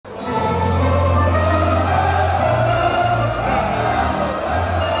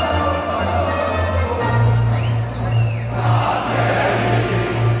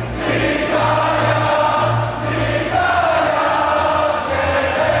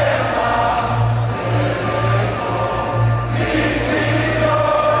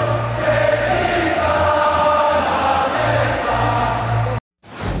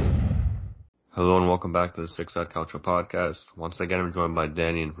welcome back to the Six Out Culture podcast. Once again, I'm joined by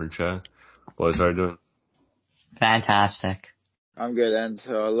Danny and Franchette. Boys, how are you doing? Fantastic. I'm good, and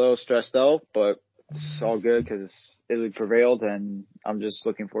a little stressed out, but it's all good because Italy prevailed, and I'm just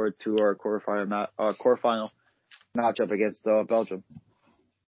looking forward to our quarterfinal matchup against Belgium.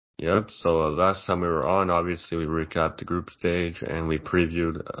 Yep, so last time we were on, obviously we recapped the group stage and we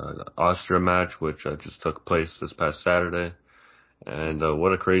previewed the Austria match, which just took place this past Saturday. And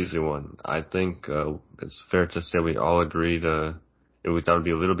what a crazy one. I think it's fair to say we all agreed we thought it would be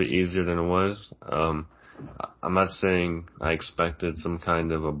a little bit easier than it was. I'm not saying I expected some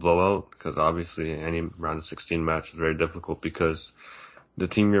kind of a blowout, because obviously any round of 16 match is very difficult because the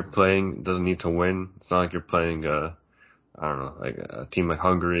team you're playing doesn't need to win. It's not like you're playing, like a team like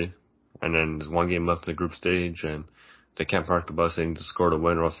Hungary, and then there's one game left in the group stage, and they can't park the bus. They need to score to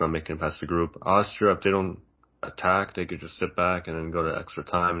win, or else they're not making it past the group. Austria, if they don't attack, they could just sit back and then go to extra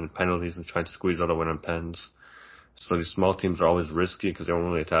time and penalties and try to squeeze out a win on pens. So these small teams are always risky because they don't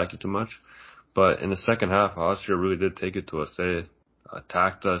really attack you too much. But in the second half, Austria really did take it to us. They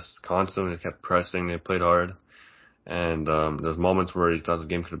attacked us constantly. They kept pressing. They played hard. And there's moments where you thought the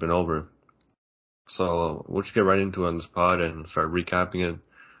game could have been over. So we'll just get right into it on this pod and start recapping it.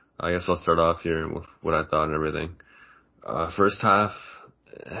 I guess I'll start off here with what I thought and everything. First half,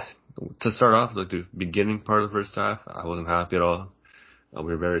 to start off, like the beginning part of the first half, I wasn't happy at all. We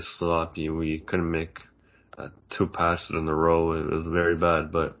were very sloppy. We couldn't make 2 passes in a row. It was very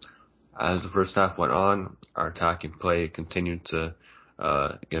bad. But as the first half went on, our attacking play continued to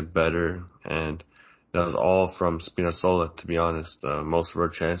get better, and that was all from Spinazzola, to be honest. Most of our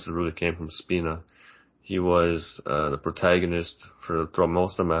chances really came from Spina. He was the protagonist throughout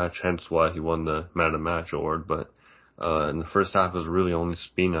most of the match, hence why he won the Man of the Match award. But in the first half, it was really only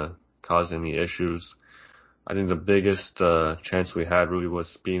Spina causing any issues. I think the biggest chance we had really was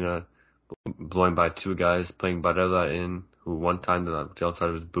Spina blowing by 2 guys, playing Barella in, who one time the outside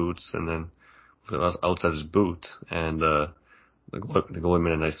of his boots, and then outside of his boot, and the goalie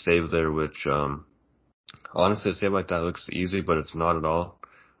made a nice save there, which honestly, a save like that looks easy, but it's not at all.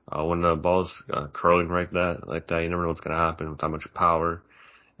 When the ball's curling like that, you never know what's going to happen with that much power.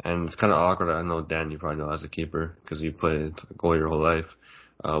 And it's kind of awkward. I know, Dan, you probably know as a keeper, because you played goalie your whole life.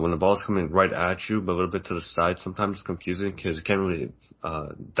 When the ball's coming right at you, but a little bit to the side, sometimes it's confusing because you can't really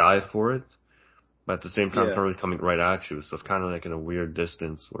dive for it. But at the same time, It's not really coming right at you. So it's kind of like in a weird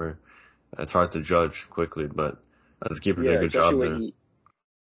distance where it's hard to judge quickly. But the keeper did a good job there.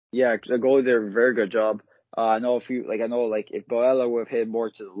 The goalie did a very good job. I know if Barella would have hit more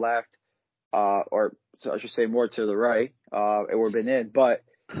to the left, or so I should say more to the right, it would have been in. But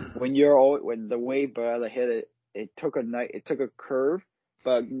when the way Barella hit it, it took a curve,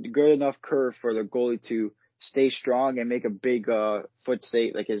 but good enough curve for the goalie to stay strong and make a big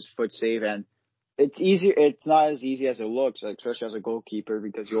his foot save. And it's easier. It's not as easy as it looks, especially as a goalkeeper,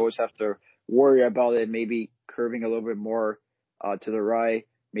 because you always have to worry about it, maybe curving a little bit more to the right,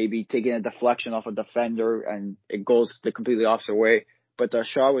 maybe taking a deflection off a defender, and it goes the completely opposite way. But the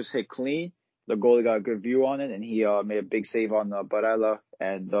shot was hit clean. The goalie got a good view on it, and he made a big save on Barella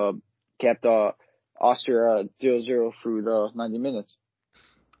and kept Austria 0-0 through the 90 minutes.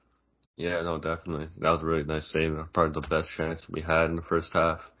 Yeah, no, definitely. That was a really nice save. Probably the best chance we had in the first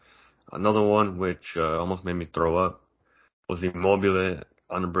half. Another one which almost made me throw up was Immobile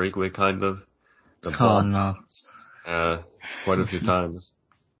on the breakaway, kind of. No. Quite a few times.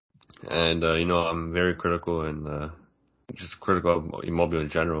 And, I'm very critical and just critical of Immobile in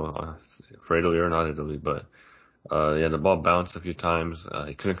general, for Italy or not Italy. But, the ball bounced a few times.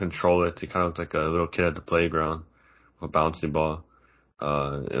 He couldn't control it. He kind of looked like a little kid at the playground with a bouncy ball.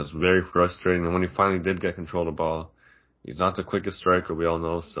 It was very frustrating. And when he finally did get control of the ball, he's not the quickest striker, we all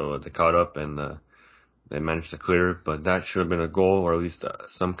know. So they caught up and they managed to clear it. But that should have been a goal, or at least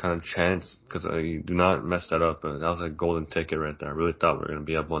some kind of chance, because you do not mess that up. That was a golden ticket right there. I really thought we were going to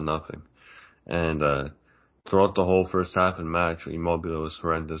be up 1-0. And throughout the whole first half of the match, Immobile was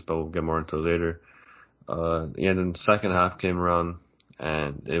horrendous, but we'll get more into it later. Then the second half came around,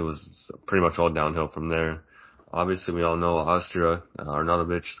 and it was pretty much all downhill from there. Obviously, we all know Austria,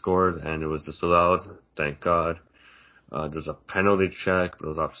 Arnautovic scored, and it was disallowed. Thank God. There's a penalty check, but it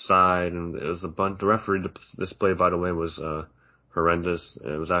was offside, and it was a bunch. The referee display, by the way, was horrendous.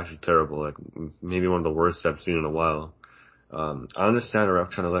 It was actually terrible, like maybe one of the worst I've seen in a while. I understand the ref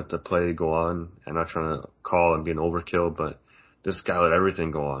trying to let the play go on and not trying to call and be an overkill, but this guy let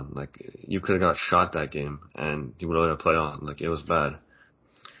everything go on. Like, you could have got shot that game, and he would have let it play on. Like, it was bad.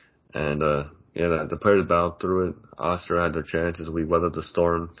 And the players battled through it. Austria had their chances. We weathered the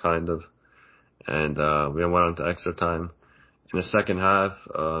storm, kind of. And we went on to extra time. In the second half,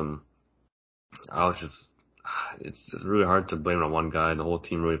 I was just, it's really hard to blame it on one guy. The whole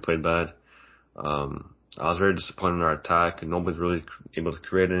team really played bad. I was very disappointed in our attack, and nobody's really able to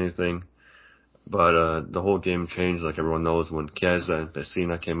create anything. But the whole game changed, like everyone knows, when Chiesa and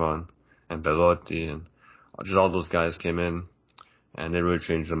Pessina came on, and Belotti, and just all those guys came in, and they really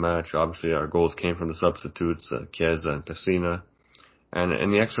changed the match. Obviously, our goals came from the substitutes, Chiesa and Pessina. And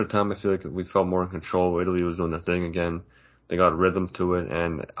in the extra time, I feel like we felt more in control. Italy was doing their thing again. They got rhythm to it,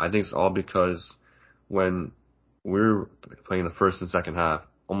 and I think it's all because when we were playing the first and second half,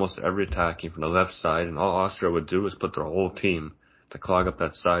 almost every attack came from the left side, and all Austria would do is put their whole team to clog up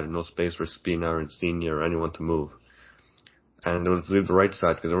that side, and no space for Spina or Insigne or anyone to move. And they would leave the right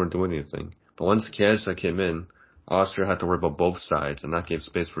side because they weren't doing anything. But once Chiesa came in, Austria had to worry about both sides, and that gave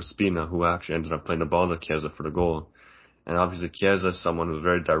space for Spina, who actually ended up playing the ball to Chiesa for the goal. And obviously Chiesa is someone who's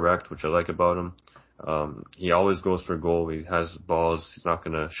very direct, which I like about him. He always goes for a goal. He has balls. He's not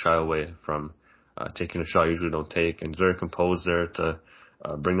going to shy away from taking a shot I usually don't take. And he's very composed there to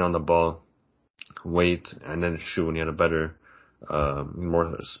bring down the ball, wait, and then shoot when he had a better,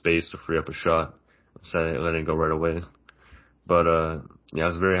 more space to free up a shot instead of letting it go right away. But yeah, I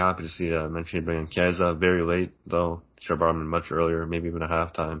was very happy to see Mancini bring in Chiesa very late, though. Should have brought him in much earlier, maybe even a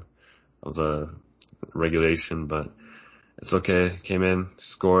halftime of the regulation, but it's okay. Came in,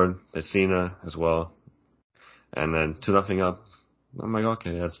 scored, Pessina as well, and then 2-0 up. I'm like,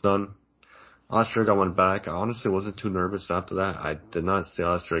 okay, that's done. Austria got one back. I honestly wasn't too nervous after that. I did not see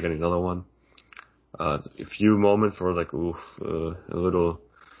Austria getting another one. A few moments were like, oof, a little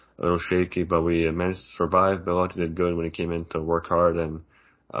shaky, but we managed to survive. Bellotti did good when he came in to work hard and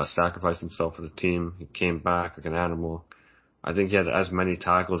sacrifice himself for the team. He came back like an animal. I think he had as many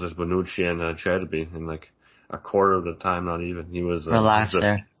tackles as Bonucci and Cherby in like a quarter of the time, not even. He was Relax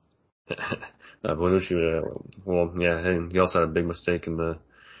there. Bonucci, well, yeah, and he also had a big mistake in the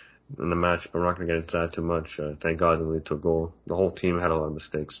match, but we're not going to get into that too much. Thank God it lead to a goal. The whole team had a lot of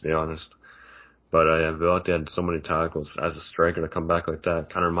mistakes, to be honest. But yeah, Bellotti had so many tackles. As a striker to come back like that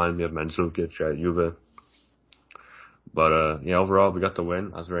kind of reminded me of Mandzukic at Juve. But yeah, overall we got the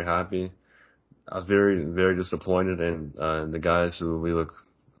win. I was very happy. I was very, very disappointed in the guys who we look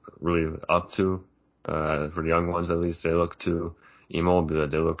really up to. For the young ones at least, they look to Immobile,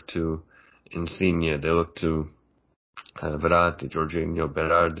 they look to Insigne, they look to Verratti, Jorginho,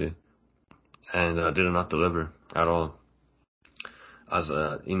 Berardi, and did not deliver at all. As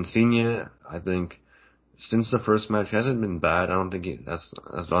Insigne, I think since the first match, he hasn't been bad. I don't think that's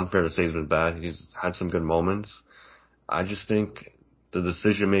unfair to say he's been bad. He's had some good moments. I just think the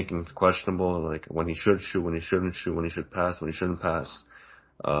decision making is questionable, like when he should shoot, when he shouldn't shoot, when he should pass, when he shouldn't pass,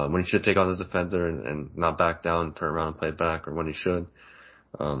 when he should take on the defender and not back down and turn around and play back, or when he should.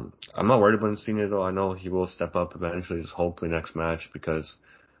 I'm not worried about Insigne though. I know he will step up eventually, just hopefully next match, because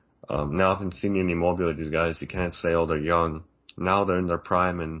now if Insigne and Immobile, these guys, you can't say, oh, they're young. Now they're in their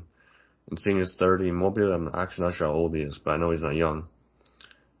prime, and Insigne is 30. Immobile, I'm actually not sure how old he is, but I know he's not young.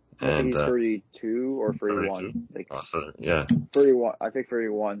 I think he's 32 or 31. 32? Like, yeah. 31. I think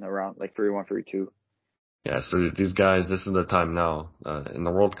 31, around like 31, 32. Yeah, so these guys, this is their time now. In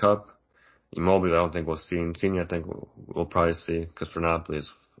the World Cup, Immobile, I don't think we'll see. Insigne, I think we'll probably see, because for Napoli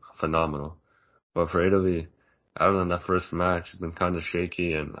is phenomenal. But for Italy, other than that first match, it's been kind of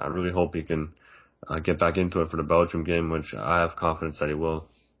shaky, and I really hope he can get back into it for the Belgium game, which I have confidence that he will.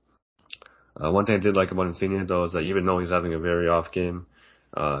 One thing I did like about Insigne, though, is that even though he's having a very off game,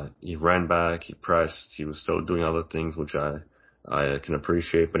 he ran back, he pressed, he was still doing other things, which I can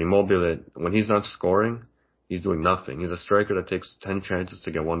appreciate. But Immobile, when he's not scoring, he's doing nothing. He's a striker that takes 10 chances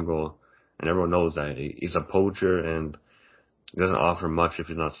to get one goal, and everyone knows that. He's a poacher, and he doesn't offer much if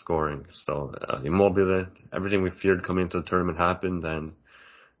he's not scoring. So Immobile, everything we feared coming into the tournament happened, and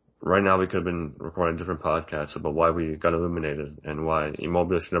right now we could have been recording different podcasts about why we got eliminated and why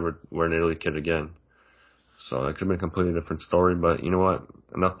Immobile should never wear an Italy kit again. So it could have been a completely different story, but you know what?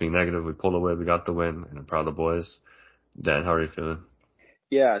 Enough being negative. We pulled away, we got the win, and I'm proud of the boys. Dan, how are you feeling?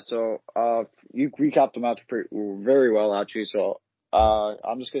 Yeah, so you recapped the match very well, actually. So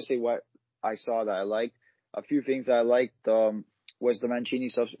I'm just gonna say what I saw that I liked. A few things that I liked was the Mancini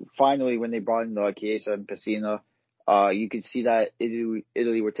stuff. Finally, when they brought in the Chiesa and Pessina, you could see that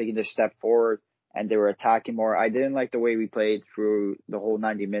Italy were taking their step forward and they were attacking more. I didn't like the way we played through the whole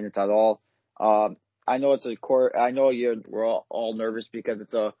 90 minutes at all. I know it's I know we're all nervous because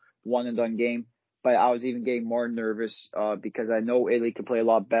it's a one and done game, but I was even getting more nervous because I know Italy could play a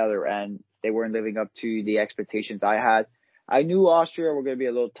lot better and they weren't living up to the expectations I had. I knew Austria were going to be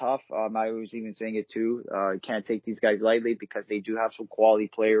a little tough. I was even saying it too. You can't take these guys lightly because they do have some quality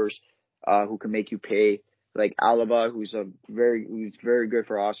players who can make you pay. like Alaba, who's very good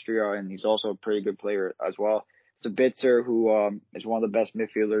for Austria, and he's also a pretty good player as well. Sabitzer, who is one of the best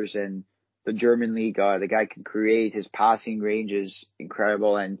midfielders in the German league. The guy can create. His passing range is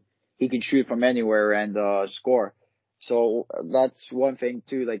incredible, and he can shoot from anywhere and score. So that's one thing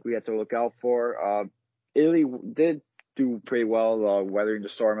too. Like we have to look out for. Italy did do pretty well weathering the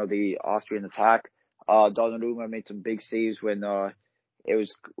storm of the Austrian attack. Donnarumma made some big saves when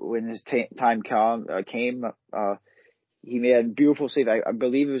his time came. He made a beautiful save. I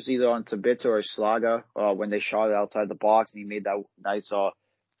believe it was either on Sabitzer or Slaga when they shot it outside the box, and he made that nice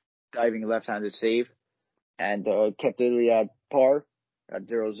diving left-handed save and kept Italy at par at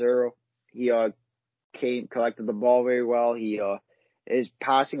 0-0. He collected the ball very well. His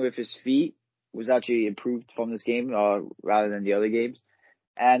passing with his feet was actually improved from this game rather than the other games.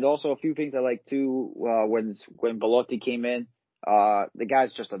 And also a few things I like too. When Belotti came in, the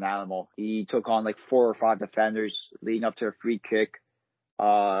guy's just an animal. He took on like 4 or 5 defenders leading up to a free kick.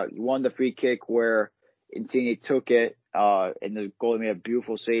 He won the free kick where Insigne took it, and the goalie made a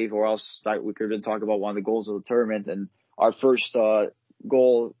beautiful save, or else we could have been talking about one of the goals of the tournament. And our first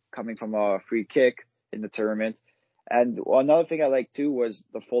goal coming from a free kick in the tournament. And another thing I like too was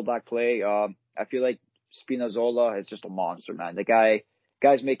the fullback play. I feel like Spinazzola is just a monster, man. The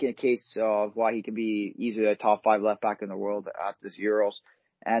guy's making a case of why he can be easily a top 5 left back in the world at this Euros.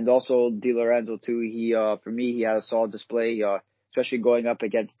 And also Di Lorenzo too. For me, he had a solid display, especially going up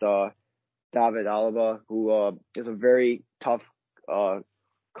against David Alaba, who is a very tough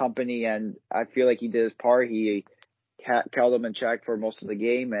company, and I feel like he did his part. He held him in check for most of the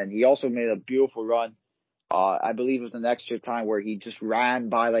game, and he also made a beautiful run. I believe it was an extra time where he just ran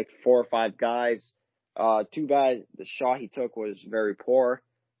by like 4 or 5 guys. Too bad the shot he took was very poor,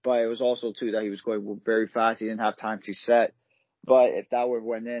 but it was also too that he was going very fast. He didn't have time to set. But if that would have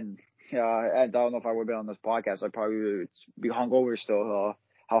went in, I don't know if I would have been on this podcast. I'd probably would be hungover still.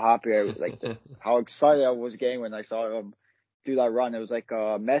 How happy how excited I was getting when I saw him do that run. It was like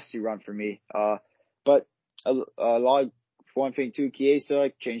a Messi run for me. But a lot. One thing too,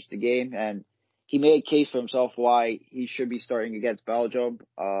 Chiesa changed the game, and he made a case for himself why he should be starting against Belgium.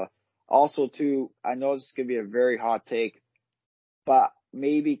 Also, too, I know this is going to be a very hot take, but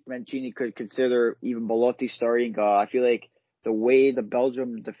maybe Mancini could consider even Belotti starting. I feel like the way the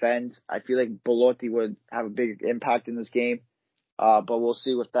Belgium defends, I feel like Belotti would have a big impact in this game. But we'll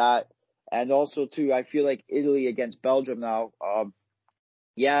see with that. And also, too, I feel like Italy against Belgium now.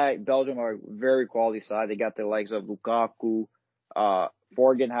 Belgium are a very quality side. They got the likes of Lukaku,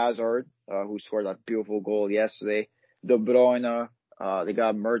 Morgan Hazard, who scored a beautiful goal yesterday, De Bruyne. They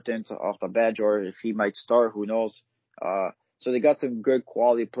got Mertens off the bench, or if he might start, who knows. So they got some good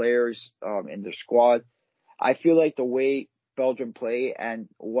quality players in their squad. I feel like the way Belgium play, and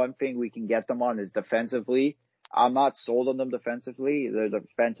one thing we can get them on is defensively. I'm not sold on them defensively. Their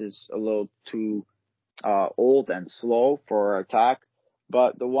defense is a little too old and slow for our attack.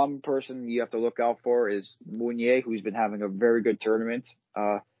 But the one person you have to look out for is Meunier, who's been having a very good tournament.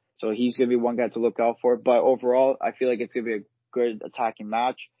 So he's going to be one guy to look out for. But overall, I feel like it's going to be a good attacking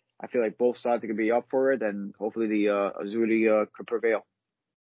match. I feel like both sides are going to be up for it, and hopefully the Azzurri could prevail.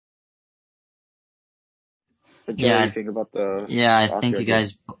 But Joe, what do you think about the I think you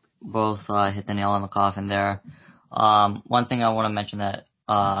guys both hit the nail on the coffin there. One thing I want to mention that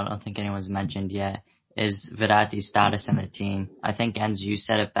I don't think anyone's mentioned yet is Verratti's status in the team. I think, Enzo, you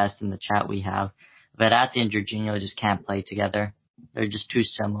said it best in the chat we have. Verratti and Jorginho just can't play together. They're just too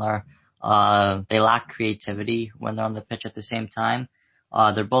similar. They lack creativity when they're on the pitch at the same time.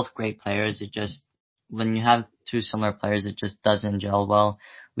 They're both great players. It just, when you have 2 similar players, it just doesn't gel well.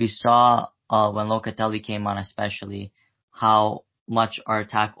 We saw when Locatelli came on especially how much our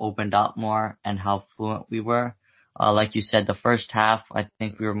attack opened up more and how fluent we were. Like you said, the first half, I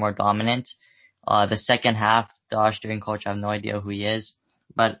think we were more dominant. The second half, the Austrian coach, I have no idea who he is,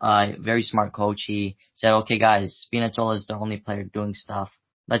 but very smart coach. He said, okay, guys, Spinazzola is the only player doing stuff.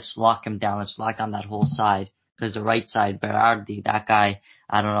 Let's lock him down. Let's lock down that whole side. Because the right side, Berardi, that guy,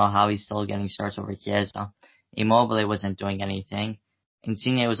 I don't know how he's still getting starts over Chiesa. Immobile wasn't doing anything.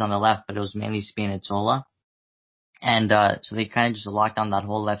 Insigne was on the left, but it was mainly Spinazzola. And so they kind of just locked down that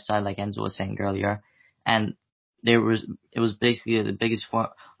whole left side, like Enzo was saying earlier. And it was basically the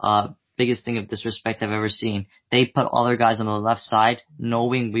biggest thing of disrespect I've ever seen. They put all their guys on the left side,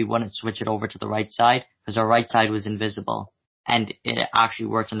 knowing we wouldn't switch it over to the right side, because our right side was invisible. And it actually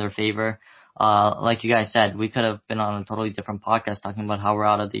worked in their favor. Like you guys said, we could have been on a totally different podcast talking about how we're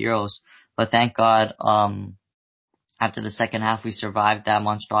out of the Euros. But thank God, after the second half, we survived that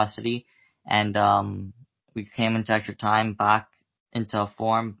monstrosity. And we came into extra time back into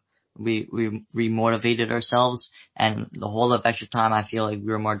form. we remotivated ourselves, and the whole of extra time I feel like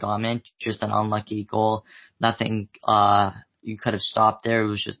we were more dominant. Just an unlucky goal. Nothing you could have stopped there. It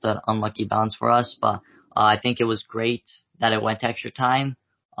was just an unlucky bounce for us, but I think it was great that it went to extra time.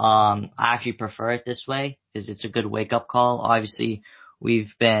 I actually prefer it this way because it's a good wake up call. Obviously,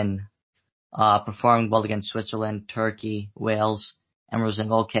 we've been performing well against Switzerland, Turkey, Wales, and we're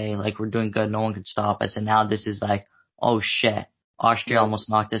saying, okay, like we're doing good, no one can stop us. And now this is like, oh shit, Austria almost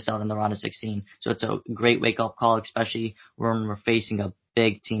knocked us out in the round of 16. So it's a great wake up call, especially when we're facing a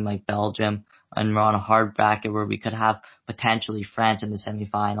big team like Belgium and we're on a hard bracket where we could have potentially France in the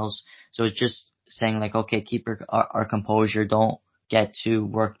semifinals. So it's just saying like, okay, keep our composure, don't get too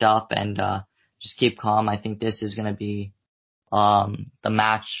worked up, and just keep calm. I think this is going to be the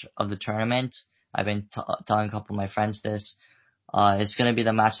match of the tournament. I've been telling a couple of my friends this. It's going to be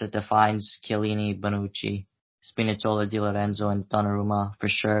the match that defines Chiellini, Bonucci, Spinazzola, Di Lorenzo, and Donnarumma for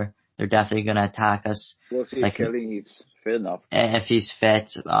sure. They're definitely going to attack us. We'll see if Chiellini's fit enough. If he's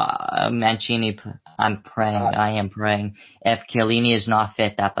fit, Mancini, I am praying. If Chiellini is not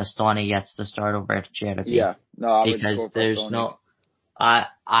fit, that Bastoni gets the start over Cherubini. Yeah, no, I would because go for there's Bastoni. no,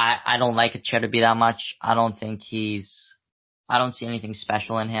 I don't like Cherubini that much. I don't see anything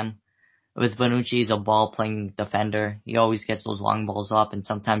special in him. With Bonucci, he's a ball-playing defender. He always gets those long balls up, and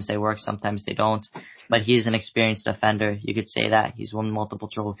sometimes they work, sometimes they don't. But he's an experienced defender. You could say that. He's won multiple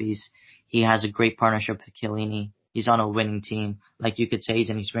trophies. He has a great partnership with Chiellini. He's on a winning team. Like, you could say he's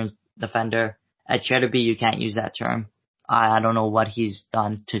an experienced defender. At Cherubini, you can't use that term. I don't know what he's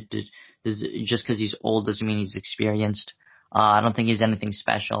done just because he's old doesn't mean he's experienced. I don't think he's anything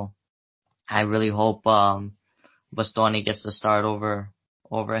special. I really hope Bastoni gets the start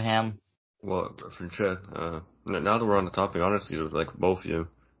over him. Well, Chad, now that we're on the topic, honestly, like both of you,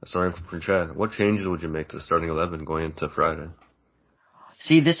 starting from Chad, what changes would you make to the starting 11 going into Friday?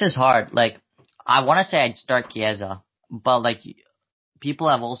 See, this is hard. Like, I want to say I'd start Chiesa, but like, people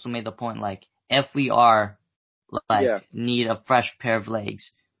have also made the point, like, if we are, need a fresh pair of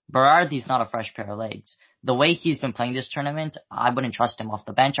legs, Berardi's not a fresh pair of legs. The way he's been playing this tournament, I wouldn't trust him off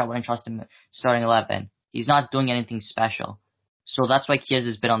the bench. I wouldn't trust him starting 11. He's not doing anything special. So that's why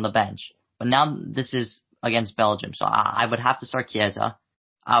Chiesa's been on the bench. But now this is against Belgium. So I would have to start Chiesa.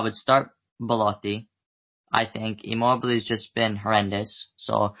 I would start Belotti. I think Immobile's just been horrendous.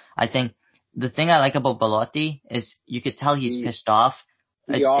 So I think the thing I like about Belotti is you could tell he's pissed off.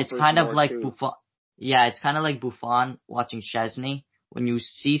 It's kind of like Buffon. Yeah, it's kind of like Buffon watching Szczesny. When you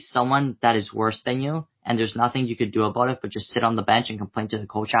see someone that is worse than you and there's nothing you could do about it but just sit on the bench and complain to the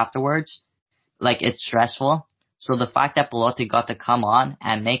coach afterwards, like, it's stressful. So the fact that Belotti got to come on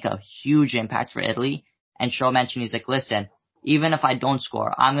and make a huge impact for Italy and show Mancini, he's like, listen, even if I don't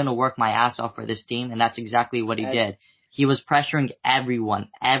score, I'm going to work my ass off for this team. And that's exactly what he did. He was pressuring everyone.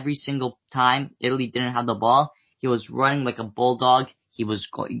 Every single time Italy didn't have the ball, he was running like a bulldog. He was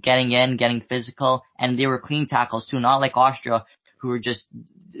getting in, getting physical, and they were clean tackles too, not like Austria, who were just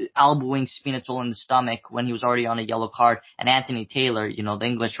elbowing Spinazzola in the stomach when he was already on a yellow card. And Anthony Taylor, you know, the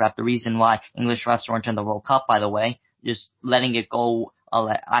English ref, the reason why English refs weren't in the World Cup, by the way, just letting it go.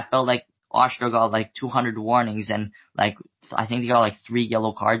 I felt like Austria got like 200 warnings and like, I think they got like 3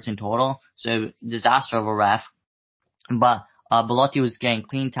 yellow cards in total. So disaster of a ref. But Belotti was getting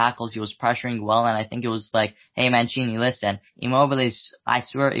clean tackles. He was pressuring well, and I think it was like, hey, Mancini, listen, I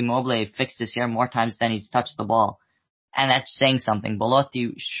swear Immobile fixed this here more times than he's touched the ball. And that's saying something.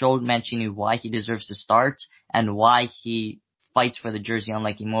 Belotti showed Mancini why he deserves to start and why he fights for the jersey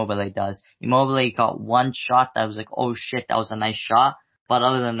unlike Immobile does. Immobile got one shot that was like, oh shit, that was a nice shot. But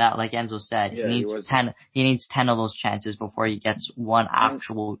other than that, like Enzo said, he needs 10 of those chances before he gets one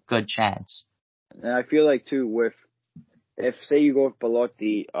actual good chance. And I feel like too, if say you go with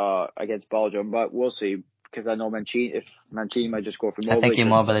Belotti against Belgium, but we'll see, because I know Mancini might just go for Immobile. I think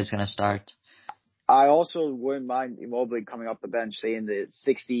Immobile is going to start. I also wouldn't mind Immobile coming off the bench, say in the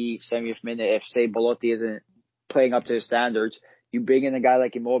 60th, 70th minute, if say Belotti isn't playing up to his standards. You bring in a guy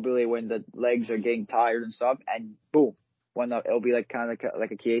like Immobile when the legs are getting tired and stuff, and boom, it'll be like kind of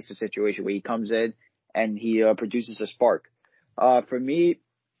like a Chiesa situation where he comes in and he produces a spark. For me,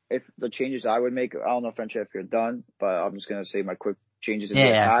 if the changes I would make, I don't know, Francesca, if you're done, but I'm just gonna say my quick changes in the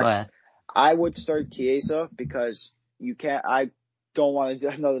attack. Go ahead. I would start Chiesa because I don't want to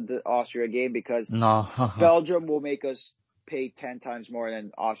do another Austria game because Belgium will make us pay 10 times more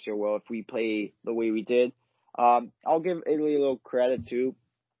than Austria will if we play the way we did. I'll give Italy a little credit too.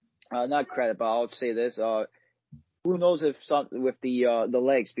 Not credit, but I'll say this. Who knows if with the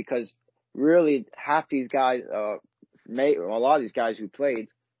legs, because really half these guys, a lot of these guys who played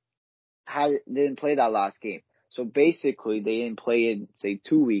didn't play that last game. So basically, they didn't play in, say,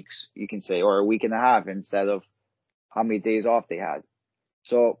 2 weeks, you can say, or a week and a half instead of how many days off they had.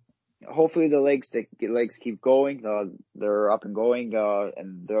 So hopefully the legs keep going. They're up and going,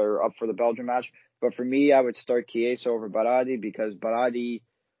 and they're up for the Belgium match. But for me, I would start Chiesa over Baradi because Baradi,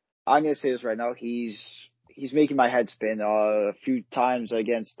 I'm going to say this right now, he's making my head spin. A few times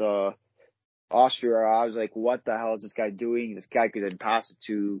against Austria, I was like, what the hell is this guy doing? This guy could then pass it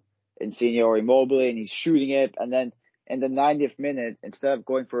to Insigne or Immobile, and he's shooting it. And then in the 90th minute, instead of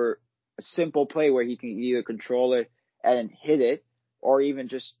going for a simple play where he can either control it and hit it, or even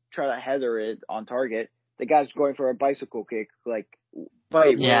just try to header it on target, the guy's going for a bicycle kick. Like, but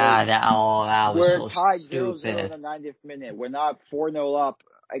that was we're so tied stupid. 0-0 in the 90th minute. We're not 4-0 up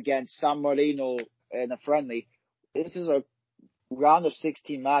against San Marino in a friendly. This is a round of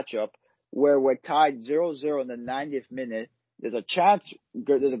 16 matchup where we're tied 0-0 in the 90th minute. There's a chance,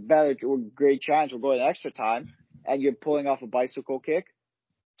 there's a great chance we're going to extra time, and you're pulling off a bicycle kick.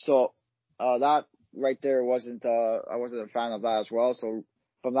 So that right there I wasn't a fan of that as well. So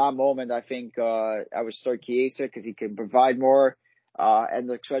from that moment, I think I would start Chiesa because he can provide more, and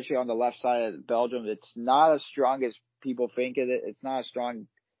especially on the left side of Belgium, it's not as strong as people think it. It's not as strong.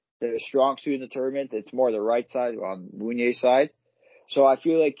 The strong suit in the tournament. It's more the right side on Mounier's side. So I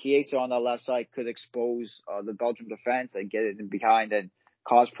feel like Chiesa on that left side could expose the Belgium defense and get it in behind and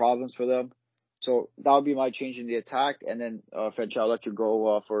cause problems for them. So that would be my change in the attack. And then, French, I'll let you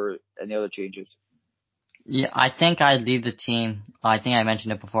go for any other changes. Yeah, I think I'd leave the team. I think I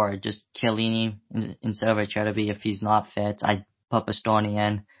mentioned it before. Just Chiellini instead of Acerbi. If he's not fit, I'd put Bastoni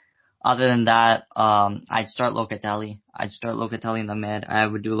in. Other than that, I'd start Locatelli. I'd start Locatelli in the mid. I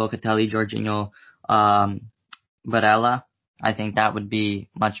would do Locatelli, Jorginho, Barella. I think that would be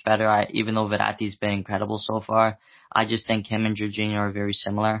much better. Even though Verratti's been incredible so far, I just think him and Jorginho are very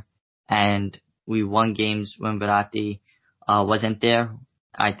similar. And we won games when Verratti wasn't there.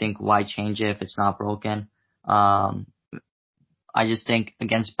 I think why change it if it's not broken? I just think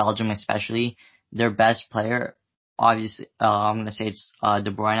against Belgium especially, their best player, obviously, I'm going to say it's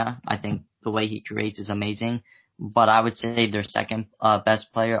De Bruyne. I think the way he creates is amazing. But I would say their second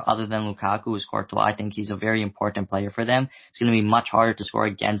best player, other than Lukaku, is Courtois. I think he's a very important player for them. It's going to be much harder to score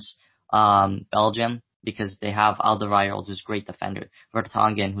against Belgium because they have Alderweireld, who's a great defender,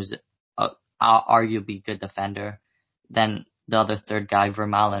 Vertonghen, who's arguably a good defender. Then the other third guy,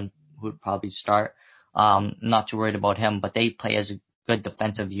 Vermaelen, who would probably start. Not too worried about him, but they play as a good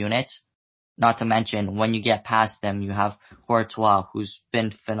defensive unit. Not to mention, when you get past them, you have Courtois, who's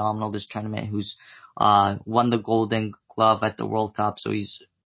been phenomenal this tournament, who's won the Golden Glove at the World Cup, so he's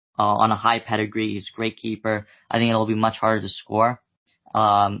on a high pedigree. He's a great keeper. I think it'll be much harder to score.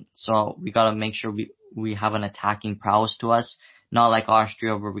 So we got to make sure we have an attacking prowess to us, not like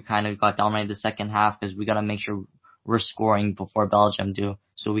Austria where we kind of got dominated the second half, because we got to make sure we're scoring before Belgium do,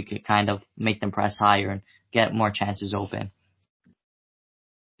 so we could kind of make them press higher and get more chances open.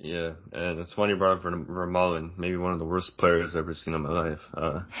 Yeah, and it's funny you brought up Vermaelen, maybe one of the worst players I've ever seen in my life.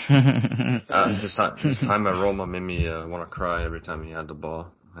 His time at Roma made me want to cry every time he had the ball.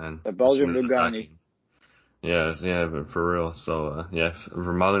 And the Belgium Lugani. Yeah, for real. So, if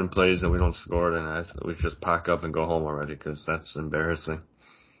Vermaelen plays and we don't score, then we just pack up and go home already, because that's embarrassing.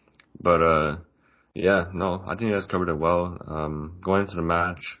 But, I think you guys covered it well. Going into the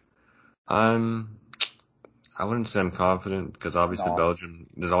match, I wouldn't say I'm confident, because obviously Belgium,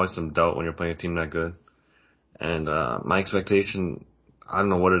 there's always some doubt when you're playing a team that good. And my expectation, I don't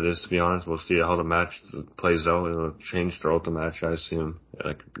know what it is, to be honest. We'll see how the match plays out. It'll change throughout the match, I assume,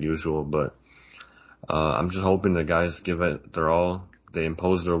 like usual. But I'm just hoping the guys give it their all. They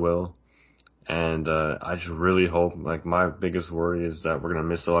impose their will. And I just really hope, like, my biggest worry is that we're going to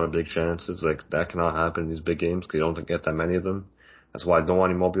miss a lot of big chances. Like, that cannot happen in these big games, because you don't get that many of them. That's why I don't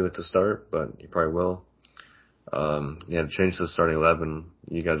want Immobile to start, but he probably will. To change to the starting 11.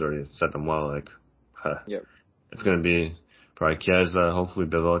 You guys already said them well. Yep. It's going to be probably Chiesa, hopefully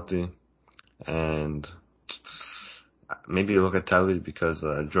Belotti, and maybe Locatelli, because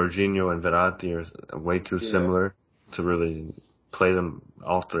Jorginho and Verratti are way too similar to really play them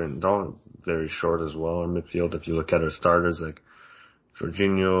alternate. They're all very short as well in midfield. If you look at our starters, like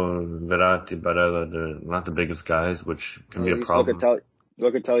Jorginho, Verratti, Barella, they're not the biggest guys, which can be a problem.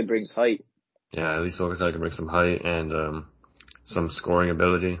 Locatelli brings height. Yeah, at least Locatelli can bring some height and some scoring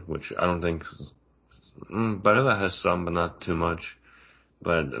ability, which I don't think Barella has some, but not too much.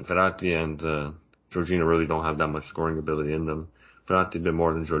 But Verratti and Jorginho really don't have that much scoring ability in them. Verratti a bit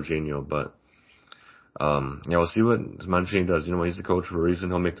more than Jorginho, but we'll see what Mancini does. He's the coach for a reason.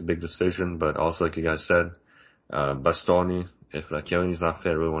 He'll make the big decision, but also, like you guys said, Bastoni, if Chiellini's not fit,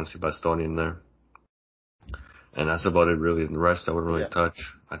 I really want to see Bastoni in there. And that's about it, really. The rest I wouldn't really Yeah. touch.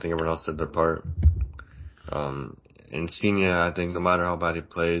 I think everyone else did their part. Insigne, I think no matter how bad he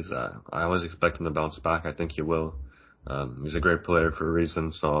plays, I always expect him to bounce back. I think he will. He's a great player for a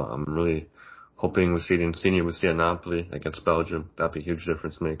reason, so I'm really hoping we see Insigne we see at Napoli against Belgium. That'd be a huge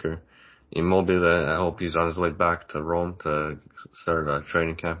difference maker. Immobile, I hope he's on his way back to Rome to start a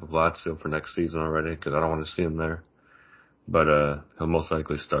training camp with Lazio for next season already, because I don't want to see him there. But he'll most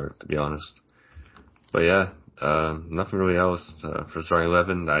likely start, to be honest. But yeah, nothing really else for starting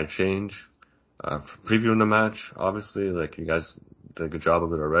 11 that I change. Previewing the match, obviously, like you guys did a good job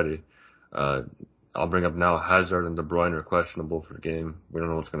of it already. Uh, I'll bring up now Hazard and De Bruyne are questionable for the game. We don't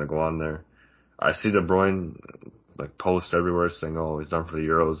know what's going to go on there. I see De Bruyne like post everywhere saying, "Oh, he's done for the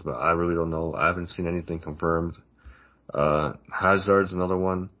Euros," but I really don't know. I haven't seen anything confirmed. Hazard's another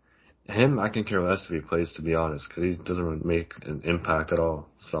one. Him, I can care less if he plays, to be honest, because he doesn't really make an impact at all.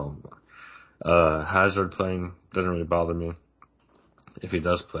 So, Hazard playing doesn't really bother me if he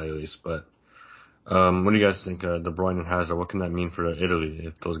does play at least. But what do you guys think, De Bruyne and Hazard? What can that mean for Italy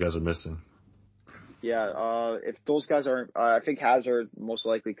if those guys are missing? Yeah, if those guys aren't, I think Hazard most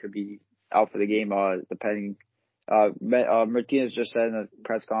likely could be out for the game, depending. Martinez just said in a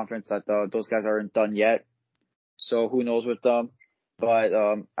press conference that those guys aren't done yet, so who knows with them. But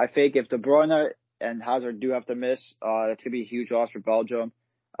I think if De Bruyne and Hazard do have to miss, it's gonna be a huge loss for Belgium.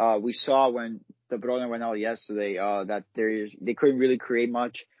 We saw when De Bruyne went out yesterday that they couldn't really create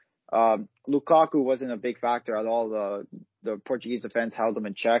much. Lukaku wasn't a big factor at all. The Portuguese defense held them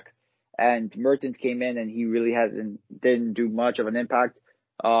in check. And Mertens came in and he really didn't do much of an impact.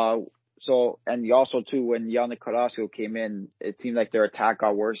 And also too, when Yannick Carrasco came in, it seemed like their attack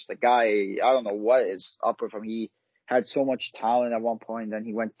got worse. The guy, I don't know what is up with him. He had so much talent at one point, then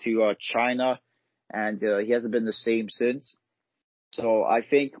he went to China, and he hasn't been the same since. So I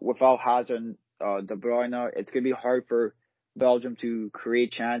think without Hazard, De Bruyne, it's gonna be hard for Belgium to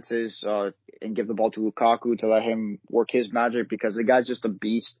create chances and give the ball to Lukaku to let him work his magic, because the guy's just a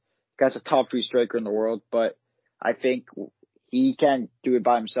beast. Guy's a top 3 striker in the world, but I think he can't do it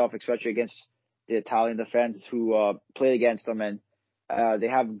by himself, especially against the Italian defense who played against them, and they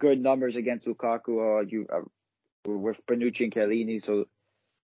have good numbers against Lukaku with Bonucci and Chiellini. So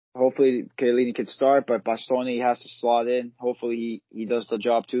hopefully Chiellini can start, but Bastoni has to slot in. Hopefully he does the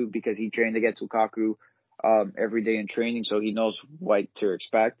job too, because he trained against Lukaku every day in training, so he knows what to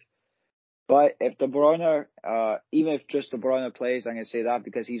expect. But if De Bruyne, even if just De Bruyne plays, I'm going to say that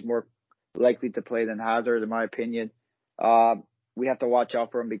because he's more likely to play than Hazard, in my opinion. We have to watch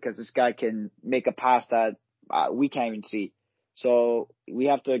out for him because this guy can make a pass that we can't even see. So we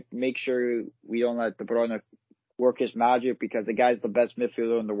have to make sure we don't let De Bruyne work his magic, because the guy's the best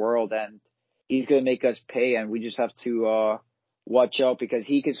midfielder in the world and he's going to make us pay. And we just have to watch out, because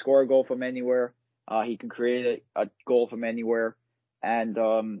he can score a goal from anywhere. He can create a goal from anywhere.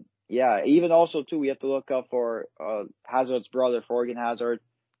 And yeah, even also too, we have to look out for Hazard's brother, Thorgan Hazard.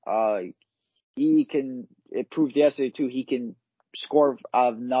 It proved yesterday too, he can score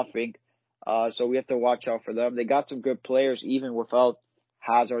out of nothing. So we have to watch out for them. They got some good players even without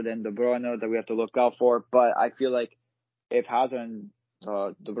Hazard and De Bruyne that we have to look out for. But I feel like if Hazard and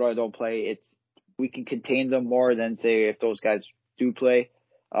De Bruyne don't play, we can contain them more than say if those guys do play.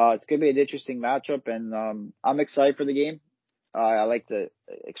 It's gonna be an interesting matchup, and I'm excited for the game. I like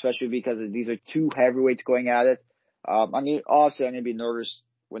especially because these are 2 heavyweights going at it. I'm gonna be nervous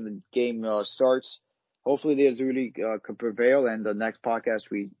when the game starts. Hopefully the Azzurri could prevail, and the next podcast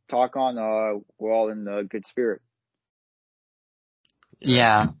we talk on, we're all in good spirit.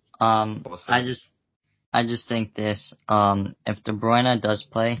 Yeah. I just think this. If De Bruyne does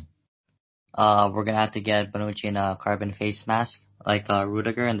play, we're gonna have to get Bonucci in a carbon face mask like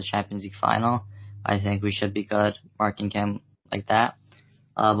Rudiger in the Champions League final. I think we should be good marking him like that.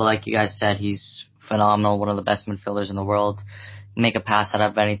 But like you guys said, he's phenomenal, one of the best midfielders in the world. Make a pass out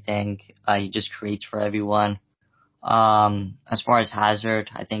of anything. He just creates for everyone. As far as Hazard,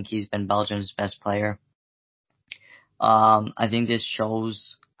 I think he's been Belgium's best player. I think this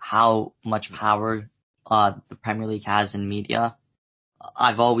shows how much power the Premier League has in media.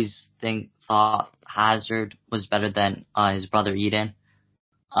 I've always thought Hazard was better than his brother Eden.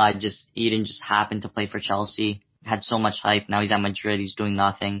 Eden just happened to play for Chelsea. Had so much hype. Now he's at Madrid. He's doing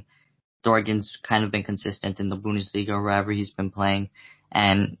nothing. Dorgan's kind of been consistent in the Bundesliga or wherever he's been playing,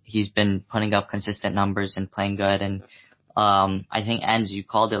 and he's been putting up consistent numbers and playing good. And I think, Enz, you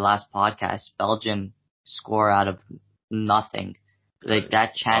called it last podcast, Belgium score out of nothing. Like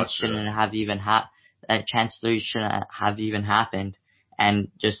that chance shouldn't have even that chance shouldn't have even happened. And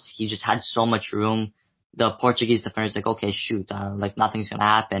he just had so much room. The Portuguese defender's like, okay, shoot, like nothing's gonna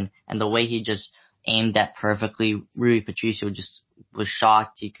happen. And the way he just aimed at perfectly. Rui Patricio just was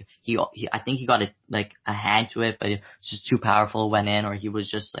shocked. I think he got a hand to it, but it was just too powerful, went in, or he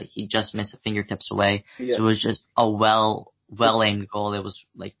just missed the fingertips away. Yeah. So it was just a well aimed goal. It was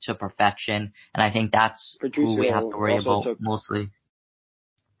like to perfection, and I think that's who we have to worry about mostly.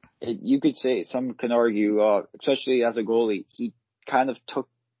 You could say, some can argue, especially as a goalie, he kind of took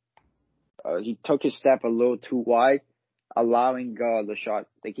his step a little too wide, allowing the shot.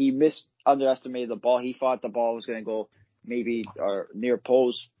 Like, he underestimated the ball. He thought the ball was going to go maybe near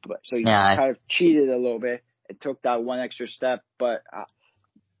post, so he kind of cheated a little bit. It took that one extra step, but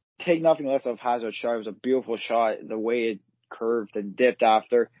take nothing less of Hazard's shot. It was a beautiful shot, the way it curved and dipped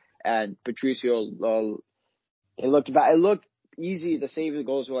after. And Patricio, it looked easy to save the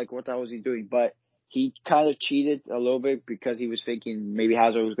goals. We're like, what the hell was he doing? But he kind of cheated a little bit because he was thinking maybe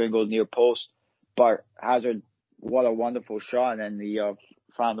Hazard was going to go near post. But Hazard, what a wonderful shot, and he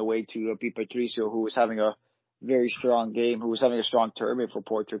found a way to beat Patricio, who was having a very strong game, who was having a strong tournament for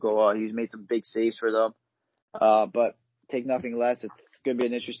Portugal. He's made some big saves for them. But take nothing less, it's going to be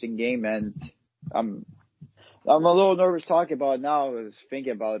an interesting game, and I'm a little nervous talking about it now. I was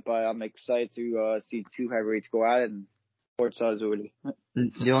thinking about it, but I'm excited to see two heavyweights go at it. And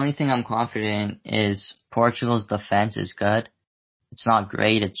the only thing I'm confident in is Portugal's defense is good. It's not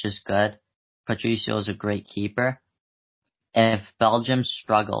great, it's just good. Patricio is a great keeper. If Belgium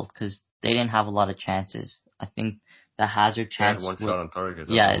struggled, because they didn't have a lot of chances, I think the Hazard chance. One shot on target.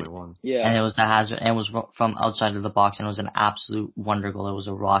 Yeah, one. Yeah. And it was the Hazard, and it was from outside of the box, and it was an absolute wonder goal. It was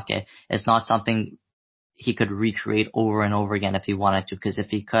a rocket. It's not something he could recreate over and over again if he wanted to, because if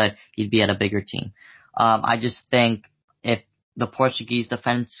he could, he'd be at a bigger team. I just think if the Portuguese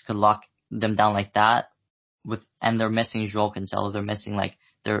defense could lock them down like that, and they're missing João Cancelo, they're missing like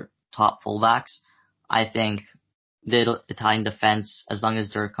their top fullbacks, I think the Italian defense, as long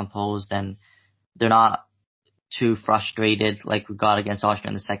as they're composed and they're not too frustrated like we got against Austria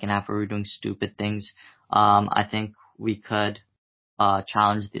in the second half where we were doing stupid things, I think we could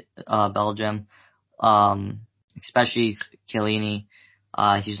challenge Belgium, especially Chiellini.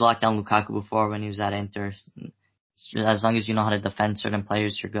 He's locked down Lukaku before when he was at Inter. As long as you know how to defend certain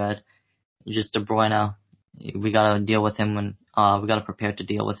players, you're good. Just De Bruyne, we gotta deal with him we gotta prepare to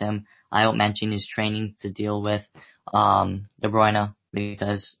deal with him. I hope Mancini is training to deal with De Bruyne,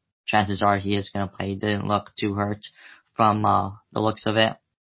 because chances are he is gonna play. He didn't look too hurt from the looks of it.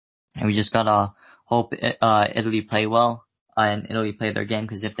 And we just gotta hope Italy play well and Italy play their game,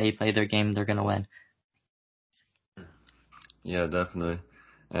 because if they play their game, they're gonna win. Yeah, definitely.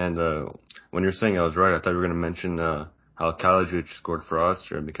 And when you're saying I was right, I thought you were going to mention how Kalajic scored for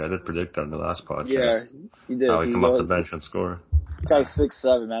Austria, because I did predict that in the last podcast. Yeah, he did. How he come off the bench and score. Got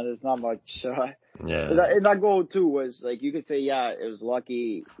 6'7", man. There's not much. Yeah. And that goal too was like, you could say, yeah, it was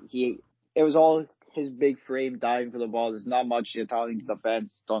lucky. It was all his big frame diving for the ball. There's not much the Italian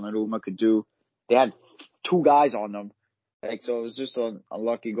defense Donnarumma could do. They had two guys on them, like, so it was just an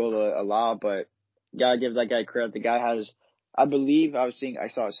unlucky goal to allow. But gotta give that guy credit. The guy has, I believe, I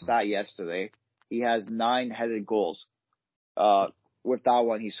saw a stat yesterday. He has 9 headed goals. With that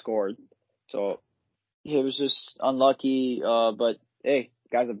one, he scored. So it was just unlucky. But hey,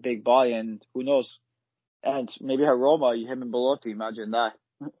 the guy's a big body, and who knows? And maybe at Roma, him and Belotti, imagine that.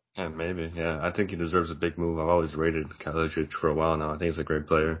 Yeah, maybe. Yeah, I think he deserves a big move. I've always rated Kalajic for a while now. I think he's a great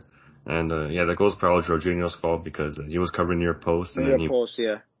player. And yeah, the goal's probably Jorginho's fault, because he was covering near post.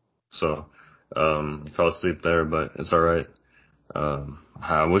 Yeah. So he fell asleep there, but it's all right.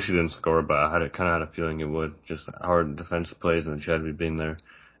 I wish he didn't score, but I kind of had a feeling he would. Just how our defense plays and Chadby being there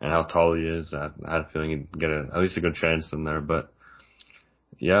and how tall he is. I had a feeling he'd get at least a good chance in there. But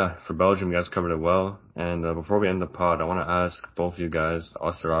yeah, for Belgium, you guys covered it well. And before we end the pod, I want to ask both of you guys,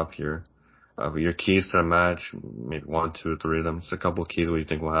 Osterop here, your keys to the match, maybe 1, 2, 3 of them. Just a couple of keys what you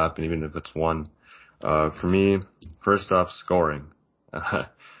think will happen, even if it's one. For me, first off, scoring. I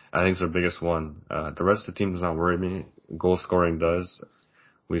think it's our biggest one. The rest of the team does not worry me. Goal scoring does.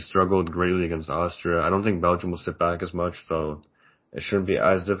 We struggled greatly against Austria. I don't think Belgium will sit back as much, so it shouldn't be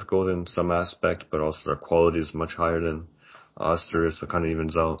as difficult in some aspect, but also their quality is much higher than Austria, so it kind of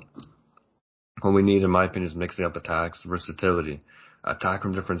evens out. What we need, in my opinion, is mixing up attacks, versatility, attack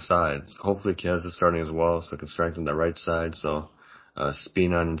from different sides. Hopefully Chiesa is starting as well, so it can strengthen the right side, so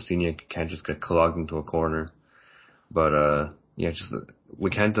Spina and Insigne can't just get clogged into a corner. But yeah, we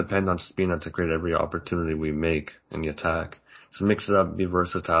can't depend on Spina to create every opportunity we make in the attack. So mix it up, be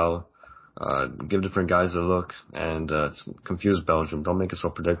versatile, give different guys a look, and confuse Belgium. Don't make it so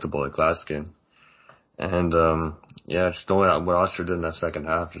predictable like last game. And yeah, just don't let what Austria did in that second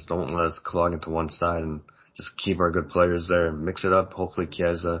half. Just don't let us clog into one side, and just keep our good players there. Mix it up. Hopefully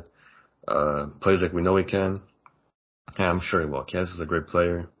Chiesa plays like we know he can. Yeah, I'm sure he will. Chiesa is a great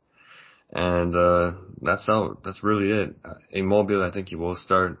player. And that's really it. Immobile, I think he will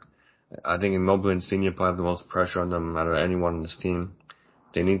start. I think Immobile and Insigne probably have the most pressure on them out of anyone on this team.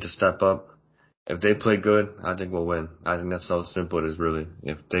 They need to step up. If they play good, I think we'll win. I think that's how simple it is, really.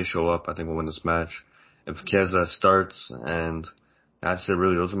 If they show up, I think we'll win this match. If Chiesa starts, and that's it,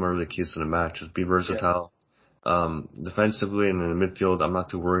 really. Those are really keys to the match. Just be Yeah. versatile. Defensively and in the midfield, I'm not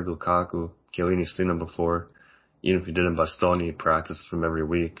too worried. Lukaku, Chiellini's seen him before. Even if he didn't, Bastoni, he practices him every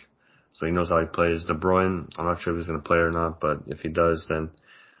week. So he knows how he plays. De Bruyne, I'm not sure if he's going to play or not, but if he does, then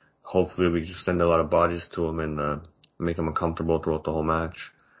hopefully we just send a lot of bodies to him and make him uncomfortable throughout the whole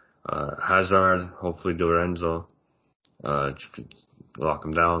match. Hazard, hopefully Di Lorenzo, lock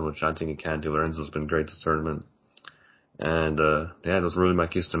him down, which I think he can. Di Lorenzo's been great this tournament. And, yeah, those are really my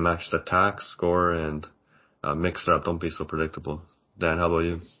keys to match. Just attack, score, and, mix it up. Don't be so predictable. Dan, how about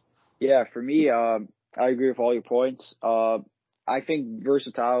you? Yeah, for me, I agree with all your points. I think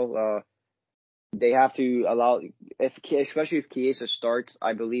versatile, they have to allow, especially if Chiesa starts,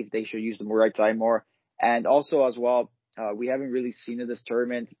 I believe they should use the right side more. And also as well, we haven't really seen it this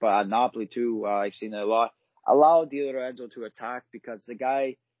tournament, but at Napoli too, I've seen it a lot. Allow Di Lorenzo to attack because the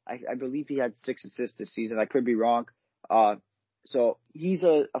guy, I believe he had 6 assists this season. I could be wrong. So he's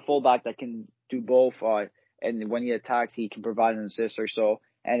a fullback that can do both. And when he attacks, he can provide an assist or so.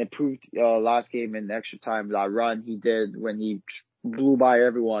 And it proved last game in extra time that run he did when he blew by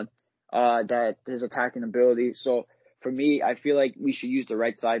everyone. That his attacking ability. So for me, I feel like we should use the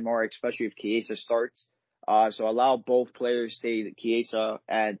right side more, especially if Chiesa starts. So allow both players, say Chiesa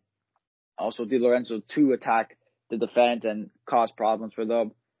and also Di Lorenzo, to attack the defense and cause problems for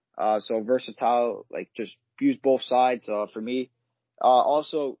them. So versatile, like just use both sides. For me,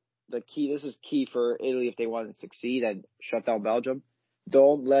 also the key. This is key for Italy if they want to succeed and shut down Belgium.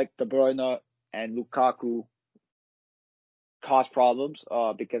 Don't let De Bruyne and Lukaku cause problems,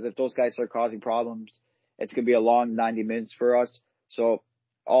 because if those guys start causing problems, it's going to be a long 90 minutes for us. So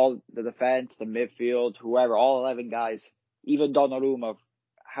all the defense, the midfield, whoever, all 11 guys, even Donnarumma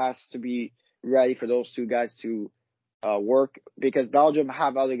has to be ready for those 2 guys to work, because Belgium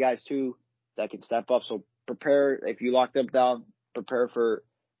have other guys too that can step up. So prepare, if you lock them down, prepare for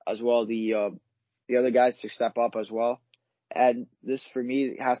as well the other guys to step up as well. And this for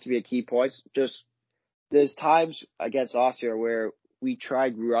me has to be a key point. Just there's times against Austria where we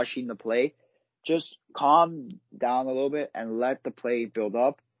tried rushing the play. Just calm down a little bit and let the play build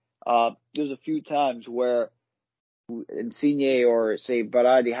up. There's a few times where Insigne or say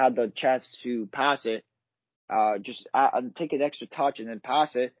Berardi had the chance to pass it, just take an extra touch and then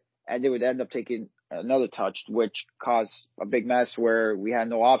pass it, and they would end up taking another touch, which caused a big mess where we had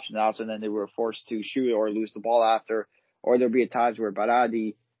no option after, and then they were forced to shoot or lose the ball after. Or there'd be times where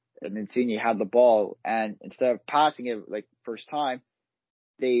Berardi and Insigne had the ball, and instead of passing it like first time,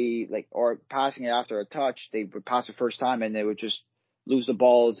 or passing it after a touch, they would pass it first time and they would just lose the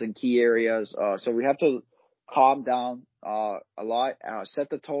balls in key areas. So we have to calm down a lot, set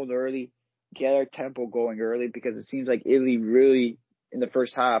the tone early, get our tempo going early, because it seems like Italy really, in the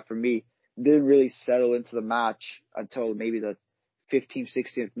first half, for me, didn't really settle into the match until maybe the 15th,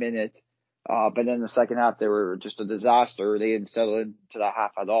 16th minute. But then in the second half, they were just a disaster. They didn't settle into that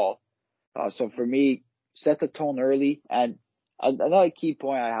half at all. So for me, set the tone early. And another key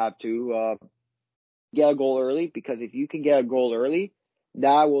point I have to get a goal early, because if you can get a goal early,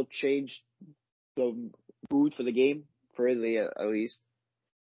 that will change the mood for the game, for Italy at least,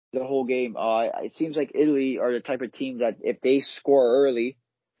 the whole game. It seems like Italy are the type of team that if they score early,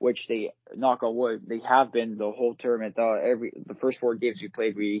 which they, knock on wood, they have been the whole tournament. The first 4 games we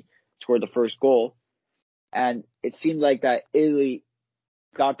played, we scored the first goal, and it seemed like that Italy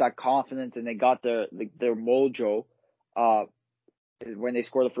got that confidence and they got their mojo when they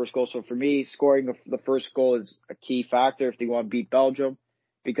scored the first goal. So for me, scoring the first goal is a key factor if they want to beat Belgium,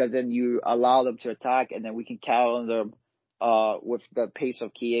 because then you allow them to attack, and then we can count on them with the pace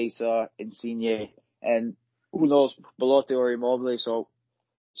of Chiesa, Insigne, and who knows, Belotti or Immobile. So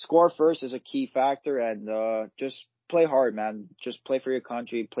score first is a key factor, and just play hard, man. Just play for your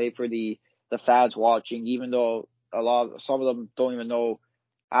country, play for the fans watching, even though some of them don't even know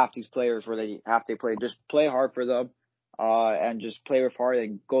half these players where they play. Just play hard for them, and just play with heart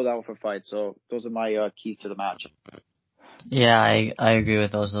and go down with a fight. So those are my keys to the match. Yeah, I agree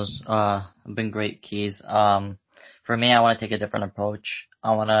with those. Those have been great keys. For me, I want to take a different approach.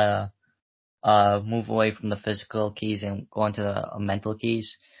 I want to move away from the physical keys and go into the mental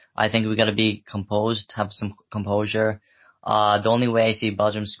keys. I think we got to be composed, have some composure. The only way I see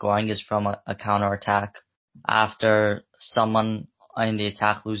Belgium scoring is from a counter attack. After someone in the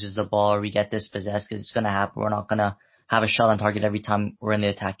attack loses the ball or we get dispossessed, because it's going to happen. We're not going to have a shot on target every time we're in the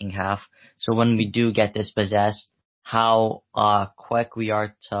attacking half. So when we do get dispossessed, how quick we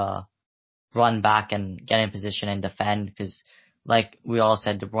are to run back and get in position and defend, because like we all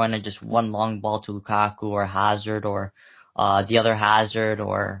said, De Bruyne just one long ball to Lukaku or Hazard or the other Hazard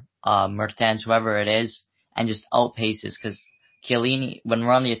or Mertens, whoever it is, and just outpaces, because Chiellini, when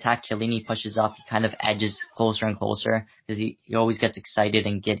we're on the attack, Chiellini pushes up, he kind of edges closer and closer because he always gets excited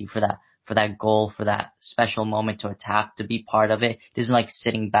and giddy for that goal, for that special moment to attack, to be part of it. He doesn't like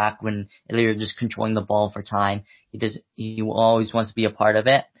sitting back when you're just controlling the ball for time. He always wants to be a part of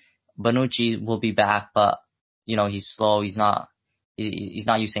it. Bonucci will be back, but he's slow. He's not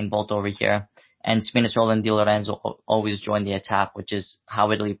Usain Bolt over here. And Spinazzola and Di Lorenzo always join the attack, which is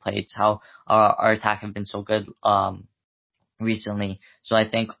how Italy played. It's how our attack have been so good recently. So I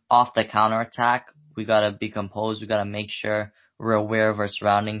think off the counter attack, we gotta be composed. We gotta make sure we're aware of our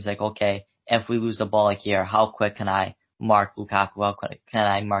surroundings. Like, okay, if we lose the ball here, how quick can I mark Lukaku? How quick can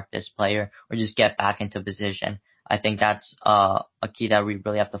I mark this player, or just get back into position? I think that's a key that we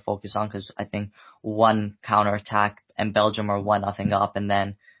really have to focus on, because I think one counter attack and Belgium are 1-0 up, and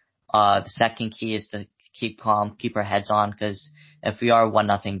then the second key is to keep calm, keep our heads on, because if we are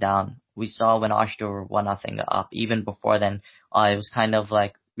 1-0 down, we saw when Austria were 1-0 up. Even before then, it was kind of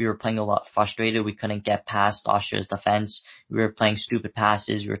like we were playing a lot frustrated. We couldn't get past Austria's defense. We were playing stupid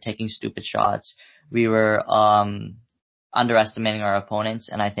passes. We were taking stupid shots. We were underestimating our opponents.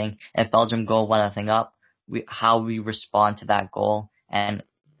 And I think if Belgium go 1-0 up, how we respond to that goal, and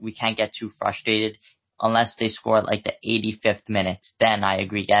we can't get too frustrated unless they score at like the 85th minute. Then I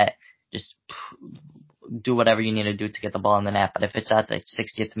agree, just do whatever you need to do to get the ball in the net. But if it's at the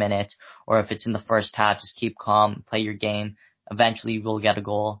 60th minute, or if it's in the first half, just keep calm, play your game. Eventually we'll get a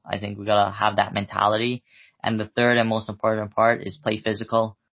goal. I think we gotta have that mentality. And the third and most important part is play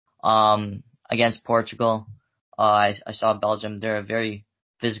physical. Against Portugal, I saw Belgium. They're a very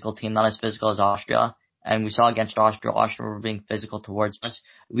physical team, not as physical as Austria. And we saw against Austria were being physical towards us.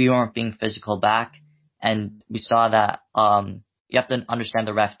 We weren't being physical back. And we saw that, you have to understand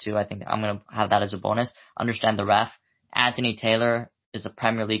the ref too. I think I'm going to have that as a bonus. Understand the ref. Anthony Taylor is a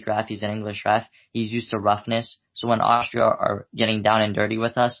Premier League ref. He's an English ref. He's used to roughness. So when Austria are getting down and dirty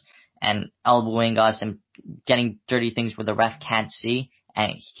with us and elbowing us and getting dirty things where the ref can't see,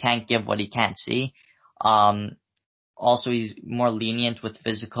 and he can't give what he can't see. Also, he's more lenient with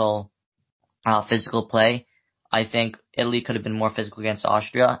physical play. I think Italy could have been more physical against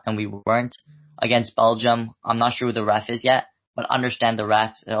Austria, and we weren't. Against Belgium, I'm not sure who the ref is yet, but understand the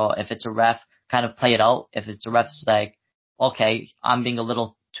ref. So if it's a ref, kind of play it out. If it's a ref's like, okay, I'm being a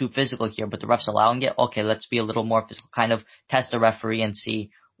little too physical here, but the ref's allowing it, okay, let's be a little more physical. Kind of test the referee and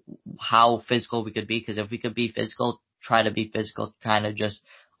see how physical we could be, because if we could be physical, try to be physical, kind of just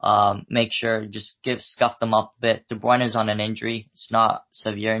make sure, just scuff them up a bit. De Bruyne is on an injury. It's not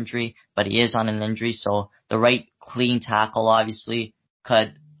severe injury, but he is on an injury. So the right clean tackle obviously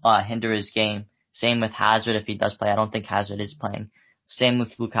could hinder his game. Same with Hazard if he does play. I don't think Hazard is playing. Same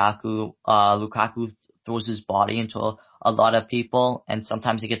with Lukaku. Lukaku throws his body into a lot of people, and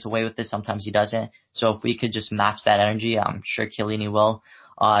sometimes he gets away with this, sometimes he doesn't. So if we could just match that energy, I'm sure Chiellini will.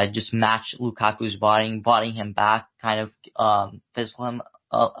 Just match Lukaku's body him back, kind of physical him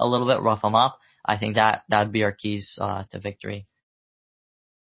a little bit, rough him up. I think that'd be our keys to victory.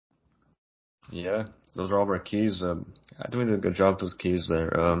 Yeah, those are all of our keys. I think we did a good job with those keys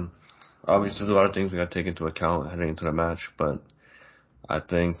there. Obviously, there's a lot of things we got to take into account heading into the match, but I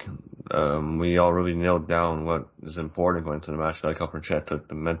think we all really nailed down what is important going into the match. Like Upper Chat took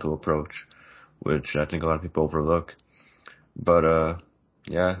the mental approach, which I think a lot of people overlook. But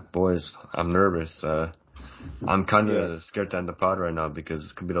yeah, boys, I'm nervous. I'm kind of scared to end the pod right now because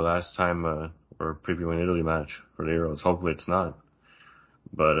it could be the last time we're previewing Italy match for the Euros. Hopefully it's not.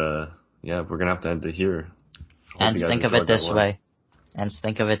 But yeah, we're gonna have to end it here. And think of it this way.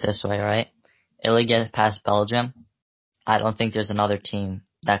 Right? Italy gets past Belgium. I don't think there's another team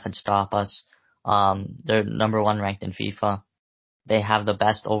that could stop us. They're number 1 ranked in FIFA. They have the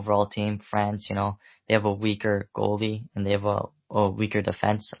best overall team. France, they have a weaker goalie and they have a weaker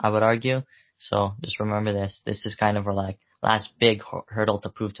defense, I would argue. So just remember this. This is kind of our last big hurdle to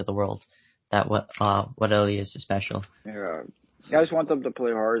prove to the world that what Italy is special. Yeah. I just want them to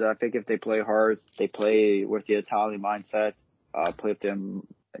play hard. I think if they play hard, they play with the Italian mindset, play with the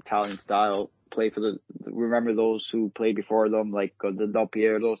Italian style, play for remember those who played before them, like the Del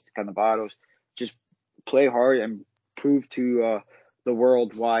Pieros, the Cannavaros. Just play hard and prove to the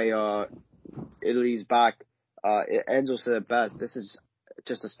world why Italy's back. Enzo said it best. This is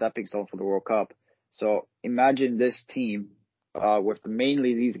just a stepping stone for the World Cup. So imagine this team with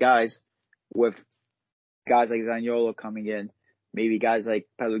mainly these guys, with guys like Zaniolo coming in, maybe guys like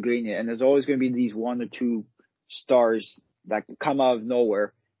Pellegrini, and there's always going to be these one or two stars that come out of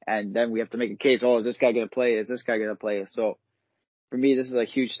nowhere, and then we have to make a case. Oh, is this guy going to play? Is this guy going to play? So for me, this is a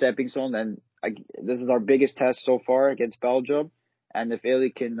huge stepping stone, and this is our biggest test so far against Belgium. And if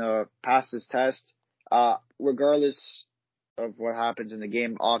Italy can pass this test, regardless of what happens in the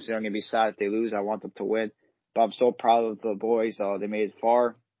game, obviously I'm going to be sad if they lose. I want them to win, but I'm so proud of the boys. They made it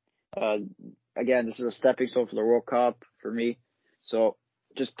far. Again, this is a stepping stone for the World Cup for me. So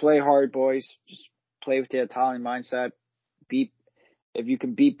just play hard, boys. Just play with the Italian mindset. If you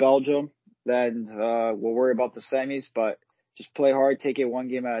can beat Belgium, then we'll worry about the semis. But just play hard, take it one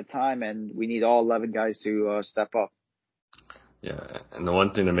game at a time, and we need all 11 guys to step up. Yeah, and the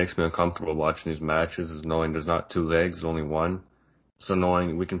one thing that makes me uncomfortable watching these matches is knowing there's not two legs, only one. So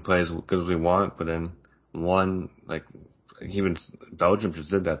knowing we can play as good as we want, but then one, like, even Belgium just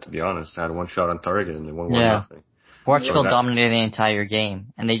did that, to be honest. Had one shot on target and they won 1-0. Portugal dominated the entire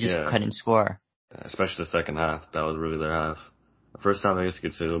game, and they just couldn't score. Especially the second half. That was really their half. The first half, I guess you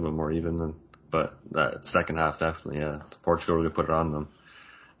could say a little bit more even, but that second half, definitely, Portugal really put it on them.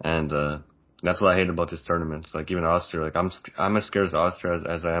 And that's what I hate about this tournament. Like, even Austria, like, I'm as scared of Austria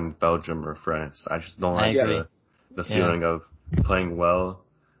as I am Belgium or France. I just don't like the feeling of playing well.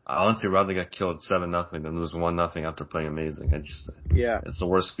 I honestly rather get killed 7-0 than lose 1-0 after playing amazing. It's the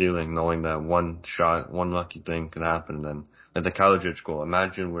worst feeling knowing that one shot, one lucky thing could happen. And like the Kalajic goal,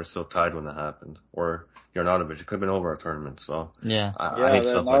 imagine we're still tied when that happened. Or Juranovic, it could have been over our tournament. So I hate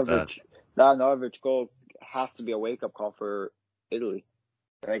stuff like that. That Novic goal has to be a wake-up call for Italy.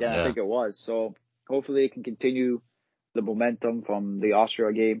 Again, I think it was. So hopefully it can continue the momentum from the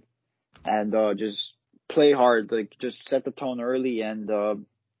Austria game and just play hard. Like, just set the tone early and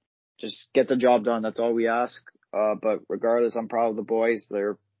just get the job done. That's all we ask. But regardless, I'm proud of the boys.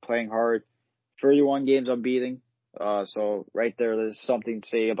 They're playing hard. 31 games unbeaten. So right there's something to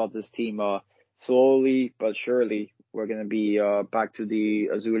say about this team. Slowly but surely, we're going to be back to the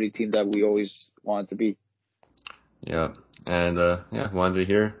Azzurri team that we always wanted to be. Yeah. And, wanted to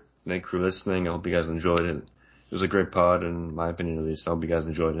hear. Thank you for listening. I hope you guys enjoyed it. It was a great pod, in my opinion, at least. I hope you guys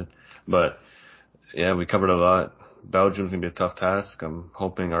enjoyed it. But, we covered a lot. Belgium's going to be a tough task. I'm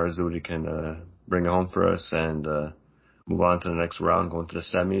hoping our Azzurri can bring it home for us and move on to the next round, go into the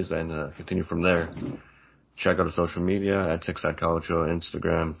semis, and continue from there. Check out our social media at TechSide Calcio,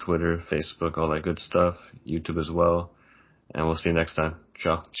 Instagram, Twitter, Facebook, all that good stuff. YouTube as well. And we'll see you next time.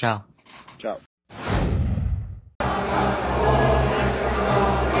 Ciao. Ciao. Ciao.